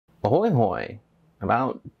Ahoy hoy!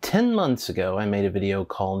 About 10 months ago, I made a video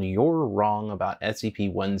called You're Wrong About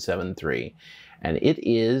SCP-173, and it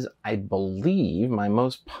is, I believe, my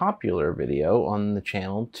most popular video on the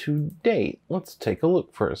channel to date. Let's take a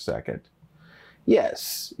look for a second.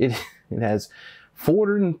 Yes, it has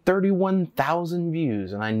 431,000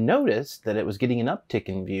 views, and I noticed that it was getting an uptick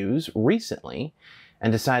in views recently,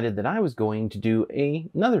 and decided that I was going to do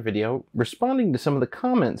another video responding to some of the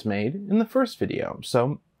comments made in the first video.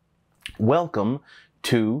 So, welcome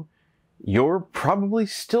to You're Probably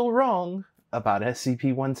Still Wrong About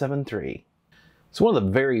SCP-173. So one of the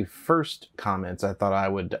very first comments I thought I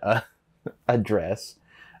would address.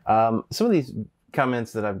 Some of these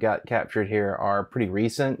comments that I've got captured here are pretty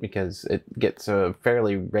recent because it gets a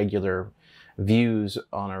fairly regular views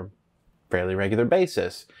on a fairly regular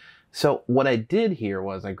basis. So what I did here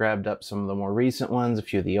was I grabbed up some of the more recent ones, a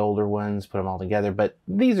few of the older ones, put them all together, but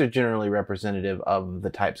these are generally representative of the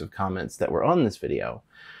types of comments that were on this video.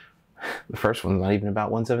 The first one's not even about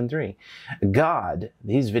 173. God,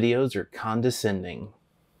 these videos are condescending.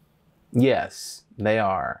 Yes, they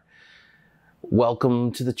are.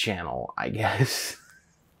 Welcome to the channel, I guess.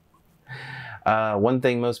 One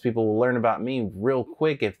thing most people will learn about me real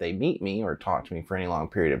quick if they meet me or talk to me for any long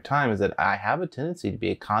period of time is that I have a tendency to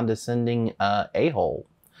be a condescending a-hole.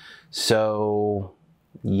 So,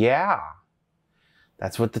 yeah,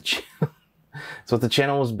 that's what the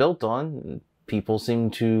channel was built on. People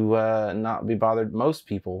seem to not be bothered. Most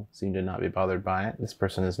people seem to not be bothered by it. This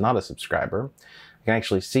person is not a subscriber. I can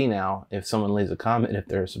actually see now if someone leaves a comment if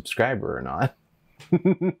they're a subscriber or not.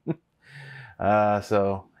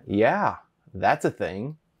 So, yeah. That's a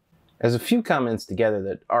thing. There's a few comments together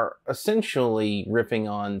that are essentially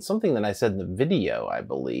riffing on something that I said in the video, I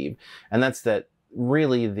believe. And that's that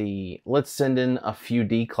really the let's send in a few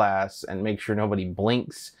D-class and make sure nobody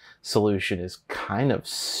blinks solution is kind of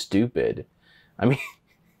stupid. I mean,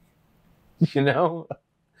 you know,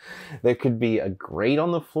 there could be a grate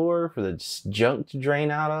on the floor for the junk to drain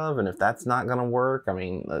out of, and if that's not gonna work, I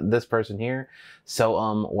mean, this person here,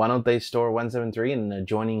 so why don't they store 173 in an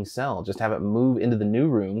adjoining cell? Just have it move into the new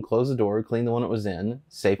room, close the door, clean the one it was in,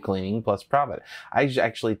 safe cleaning plus profit. I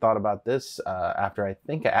actually thought about this after I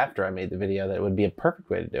made the video that it would be a perfect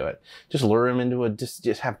way to do it. Just lure him into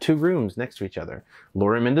just have two rooms next to each other.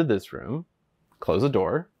 Lure him into this room, close the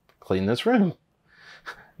door, clean this room.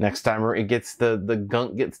 Next time it gets the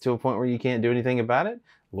gunk gets to a point where you can't do anything about it,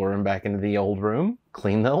 lure him back into the old room,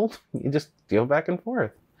 clean the old, you just go back and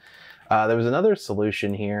forth. There was another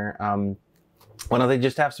solution here. Why don't they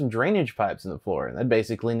just have some drainage pipes in the floor? And that'd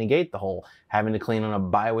basically negate the whole having to clean on a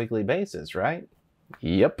bi-weekly basis, right?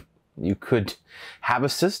 Yep. You could have a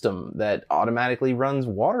system that automatically runs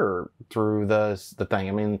water through the thing.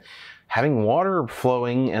 I mean, having water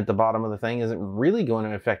flowing at the bottom of the thing isn't really going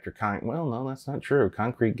to affect your concrete. Well, no, that's not true.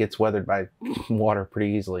 Concrete gets weathered by water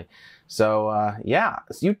pretty easily. So, yeah,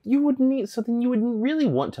 so you wouldn't need something. You wouldn't really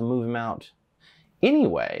want to move them out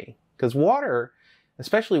anyway, because water,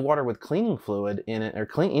 especially water with cleaning fluid in it or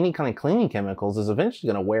any kind of cleaning chemicals, is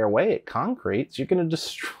eventually going to wear away at concrete. So you're going to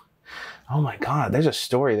destroy. Oh my God, there's a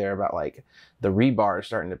story there about like the rebar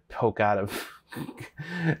starting to poke out of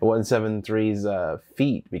 173's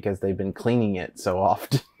feet because they've been cleaning it so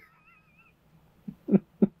often.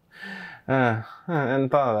 I hadn't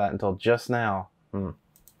thought of that until just now.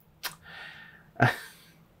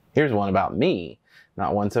 Here's one about me,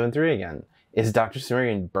 not 173 again. Is Doctor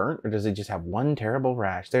Cimmerian burnt, or does he just have one terrible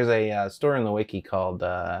rash? There's a story in the wiki called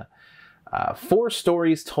 4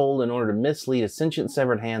 stories told in order to mislead a sentient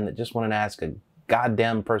severed hand that just wanted to ask a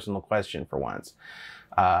goddamn personal question for once.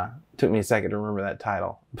 Took me a second to remember that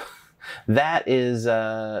title. That is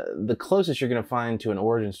the closest you're going to find to an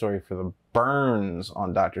origin story for the burns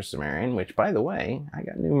on Doctor Cimmerian, which, by the way, I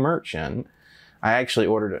got new merch in. I actually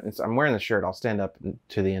ordered it. I'm wearing the shirt. I'll stand up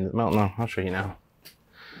to the end. Well, no, I'll show you now.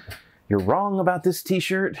 You're wrong about this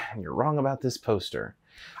t-shirt, and you're wrong about this poster.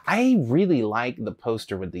 I really like the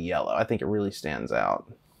poster with the yellow. I think it really stands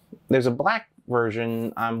out. There's a black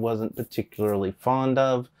version I wasn't particularly fond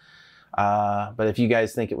of, but if you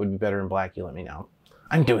guys think it would be better in black, you let me know.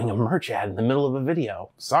 I'm doing a merch ad in the middle of a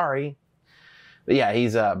video. Sorry. But yeah,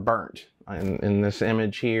 he's burnt. In this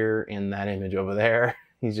image here, in that image over there,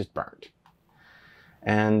 he's just burnt.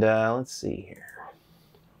 And let's see here.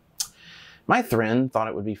 My friend thought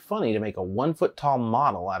it would be funny to make a 1-foot-tall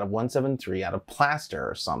model out of 173 out of plaster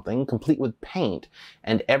or something, complete with paint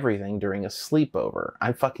and everything during a sleepover.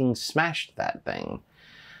 I fucking smashed that thing.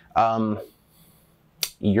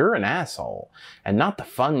 You're an asshole, and not the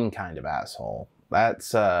fun kind of asshole.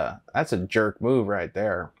 That's a jerk move right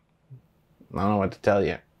there. I don't know what to tell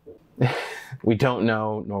you. We don't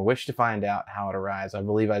know nor wish to find out how it arrives. I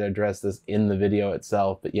believe I'd addressed this in the video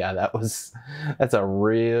itself, but yeah, that's a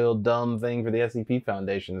real dumb thing for the SCP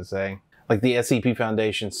Foundation to say. Like, the SCP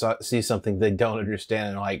Foundation sees something they don't understand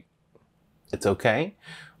and like, it's okay.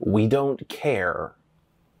 We don't care.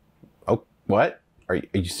 Oh, what? Are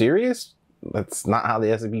you serious? That's not how the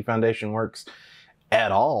SCP Foundation works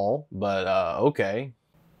at all, but okay.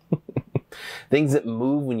 Things that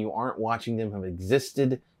move when you aren't watching them have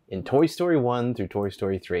existed in Toy Story 1 through Toy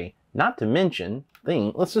Story 3. Not to mention,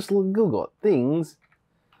 let's just Google it. Things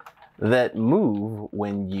that move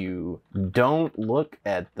when you don't look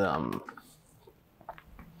at them.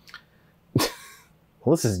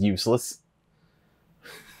 Well, this is useless.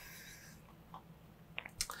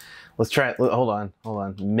 Let's try it. Hold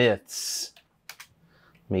on. Myths.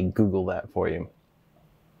 Let me Google that for you.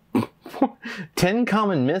 10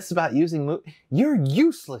 common myths about using You're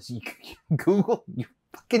useless, Google. You're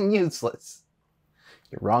fucking useless.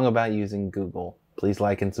 You're wrong about using Google. Please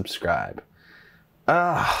like and subscribe.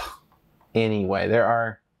 Anyway, there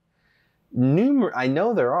are I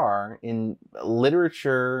know there are in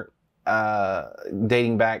literature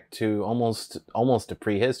dating back to almost to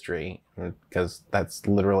prehistory, because that's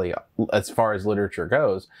literally as far as literature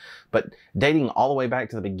goes, but dating all the way back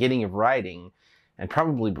to the beginning of writing, and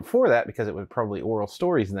probably before that, because it was probably oral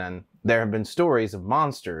stories then, there have been stories of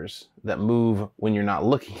monsters that move when you're not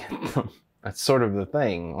looking at them. That's sort of the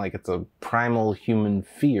thing. Like, it's a primal human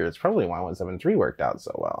fear. It's probably why 173 worked out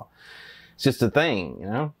so well. It's just a thing, you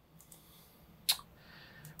know?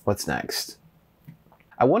 What's next?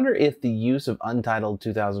 I wonder if the use of Untitled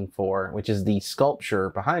 2004, which is the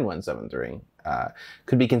sculpture behind 173,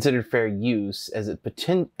 could be considered fair use, as it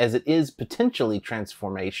is potentially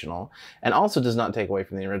transformational and also does not take away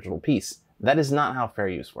from the original piece. That is not how fair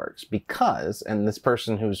use works, because, and this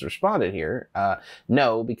person who's responded here,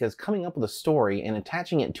 no, because coming up with a story and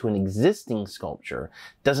attaching it to an existing sculpture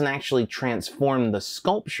doesn't actually transform the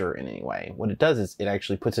sculpture in any way. What it does is it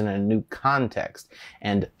actually puts it in a new context,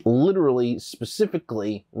 and literally,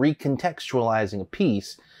 specifically recontextualizing a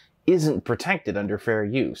piece isn't protected under fair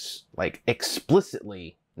use. Like,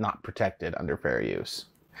 explicitly not protected under fair use.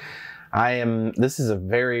 This is a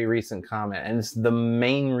very recent comment, and it's the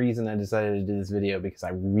main reason I decided to do this video, because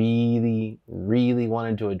I really, really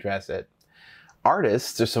wanted to address it.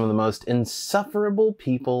 Artists are some of the most insufferable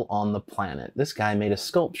people on the planet. This guy made a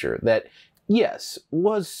sculpture that, yes,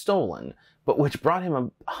 was stolen, but which brought him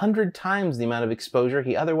 100 times the amount of exposure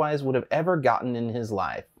he otherwise would have ever gotten in his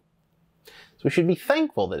life. So we should be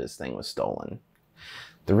thankful that his thing was stolen.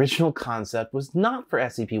 The original concept was not for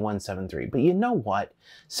SCP-173, but you know what?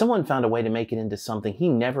 Someone found a way to make it into something he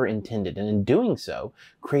never intended, and in doing so,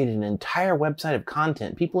 created an entire website of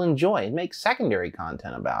content people enjoy and make secondary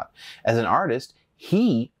content about. As an artist,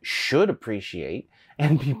 he should appreciate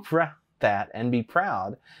and be proud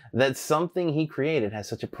that something he created has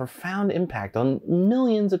such a profound impact on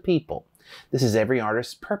millions of people. This is every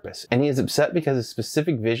artist's purpose, and he is upset because his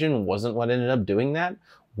specific vision wasn't what ended up doing that?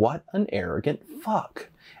 What an arrogant fuck.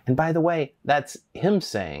 And by the way, that's him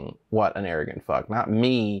saying, what an arrogant fuck, not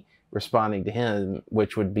me responding to him,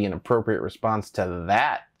 which would be an appropriate response to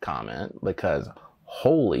that comment, because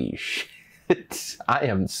holy shit, I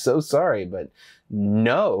am so sorry, but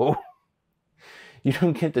no. You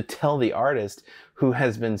don't get to tell the artist who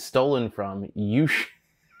has been stolen from,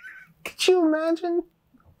 could you imagine?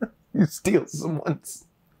 You steal someone's...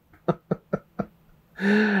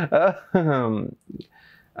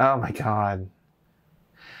 Oh my god.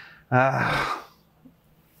 Oh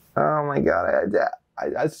my god.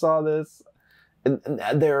 I saw this. And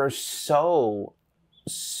there are so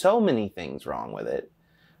many things wrong with it.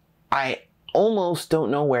 I almost don't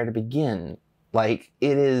know where to begin. Like,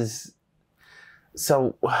 it is...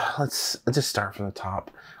 So, let's just start from the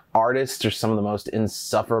top. Artists are some of the most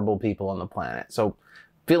insufferable people on the planet. So,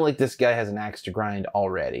 I feel like this guy has an axe to grind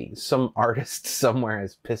already. Some artist somewhere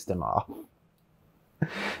has pissed him off.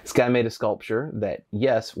 This guy made a sculpture that,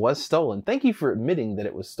 yes, was stolen. Thank you for admitting that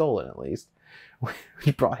it was stolen, at least.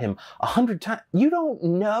 Which brought him 100 times. You don't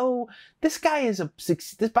know. This guy is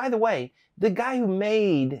by the way, the guy who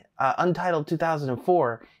made Untitled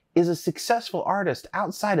 2004 is a successful artist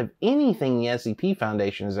outside of anything the SCP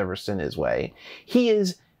Foundation has ever sent his way. He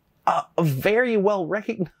is a very well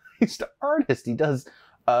recognized artist. He does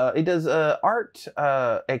art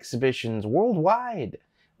exhibitions worldwide.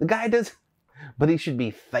 The guy does, but he should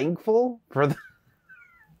be thankful for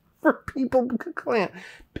people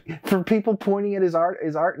pointing at his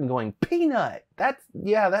art and going, peanut.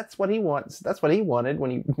 That's what he wants. That's what he wanted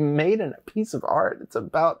when he made a piece of art. It's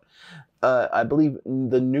about I believe,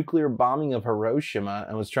 the nuclear bombing of Hiroshima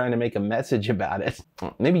and was trying to make a message about it.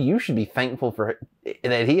 Maybe you should be thankful for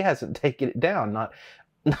that he hasn't taken it down,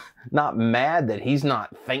 not mad that he's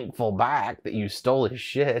not thankful back that you stole his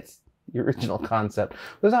shit. The original concept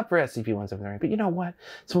was not for SCP-173, but you know what?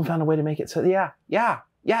 Someone found a way to make it so, yeah,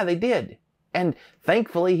 they did. And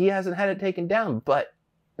thankfully, he hasn't had it taken down, but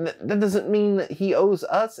that doesn't mean that he owes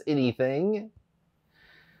us anything.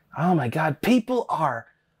 Oh my God, people are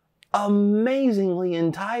amazingly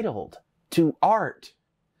entitled to art.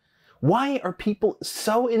 Why are people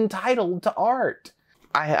so entitled to art?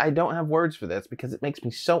 I don't have words for this because it makes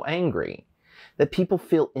me so angry that people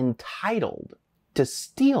feel entitled to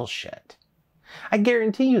steal shit. I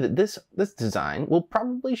guarantee you that this design will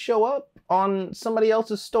probably show up on somebody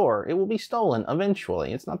else's store. It will be stolen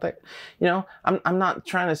eventually. It's not that, you know, I'm not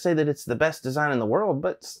trying to say that it's the best design in the world,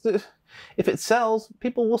 but if it sells,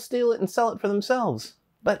 people will steal it and sell it for themselves.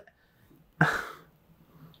 But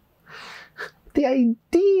the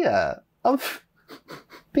idea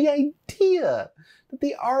that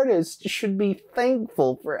the artist should be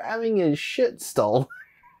thankful for having his shit stolen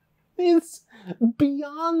is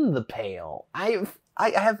beyond the pale. I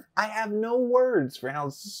have no words for how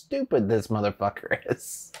stupid this motherfucker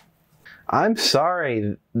is. I'm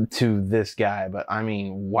sorry to this guy, but I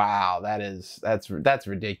mean, wow, that's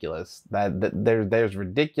ridiculous. There's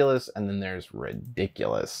ridiculous, and then there's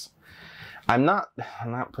ridiculous. I'm not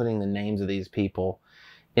putting the names of these people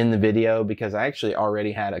in the video because I actually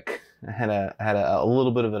already had a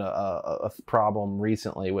little bit of a problem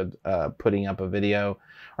recently with putting up a video,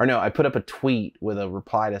 or no, I put up a tweet with a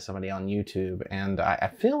reply to somebody on YouTube, and I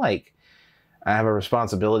feel like I have a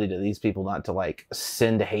responsibility to these people not to like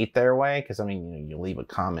send hate their way, because I mean, you leave a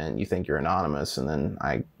comment, you think you're anonymous, and then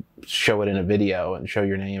I show it in a video and show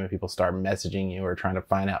your name and people start messaging you or trying to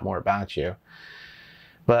find out more about you.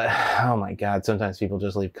 But oh my God, sometimes people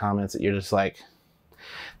just leave comments that you're just like,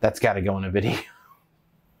 that's got to go in a video.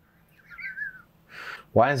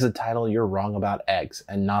 Why is the title "You're Wrong About X"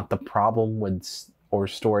 and not the problem with or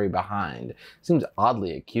story behind? Seems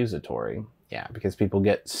oddly accusatory. Yeah, because people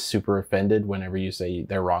get super offended whenever you say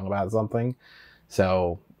they're wrong about something.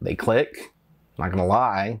 So they click. I'm not gonna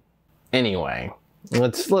lie. Anyway,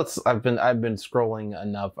 I've been scrolling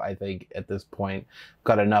enough, I think, at this point.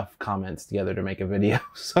 Got enough comments together to make a video.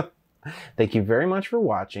 So thank you very much for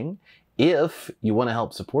watching. If you want to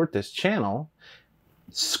help support this channel,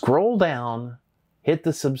 scroll down, hit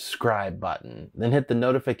the subscribe button, then hit the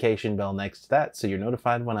notification bell next to that so you're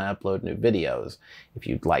notified when I upload new videos. If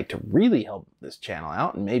you'd like to really help this channel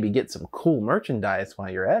out and maybe get some cool merchandise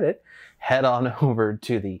while you're at it, head on over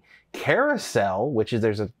to the carousel,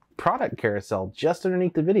 there's a product carousel just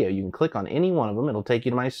underneath the video. You can click on any one of them. It'll take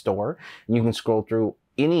you to my store, and you can scroll through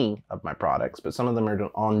any of my products, but some of them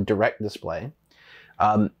are on direct display.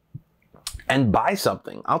 And buy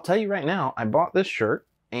something. I'll tell you right now, I bought this shirt,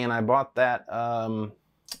 and I bought that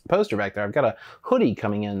poster back there. I've got a hoodie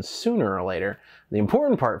coming in sooner or later. The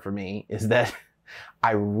important part for me is that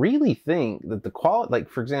I really think that the quality, like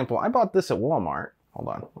for example, I bought this at Walmart. Hold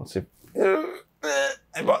on, let's see.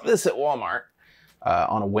 I bought this at Walmart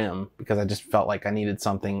on a whim because I just felt like I needed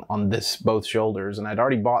something on both shoulders, and I'd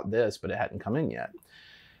already bought this, but it hadn't come in yet.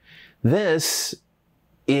 This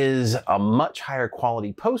is a much higher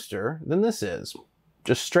quality poster than this is,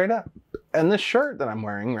 just straight up. And this shirt that I'm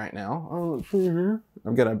wearing right now,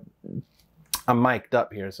 I'm mic'd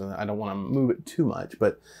up here, so I don't want to move it too much,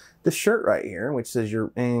 but this shirt right here, which says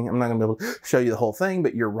I'm not gonna be able to show you the whole thing,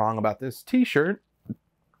 but you're wrong about this t-shirt,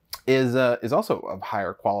 is also of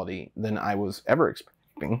higher quality than I was ever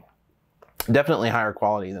expecting. Definitely higher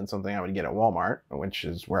quality than something I would get at Walmart, which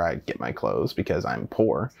is where I get my clothes because I'm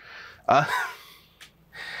poor.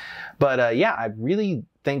 But yeah, I really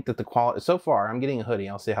think that the quality, so far, I'm getting a hoodie,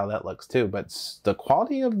 I'll see how that looks too, but the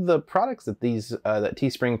quality of the products that that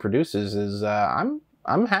Teespring produces is, I'm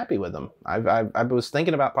happy with them. I was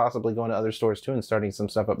thinking about possibly going to other stores too and starting some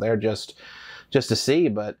stuff up there just to see,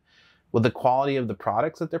 but with the quality of the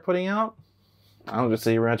products that they're putting out, I don't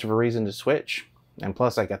see much of a reason to switch. And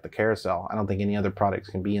plus I got the carousel. I don't think any other products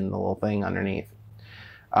can be in the little thing underneath.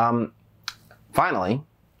 Finally,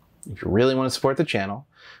 if you really want to support the channel,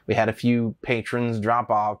 we had a few patrons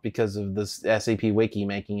drop off because of this SCP Wiki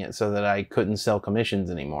making it so that I couldn't sell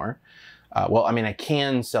commissions anymore. Well, I mean, I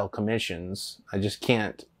can sell commissions. I just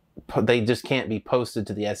can't, they just can't be posted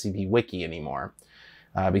to the SCP Wiki anymore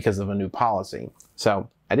because of a new policy. So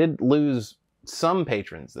I did lose some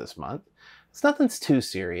patrons this month. It's nothing's too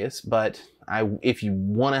serious, but if you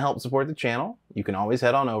want to help support the channel, you can always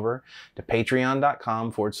head on over to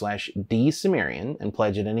patreon.com/DCimmerian and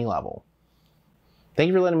pledge at any level. Thank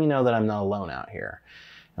you for letting me know that I'm not alone out here.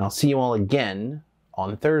 And I'll see you all again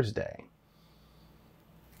on Thursday.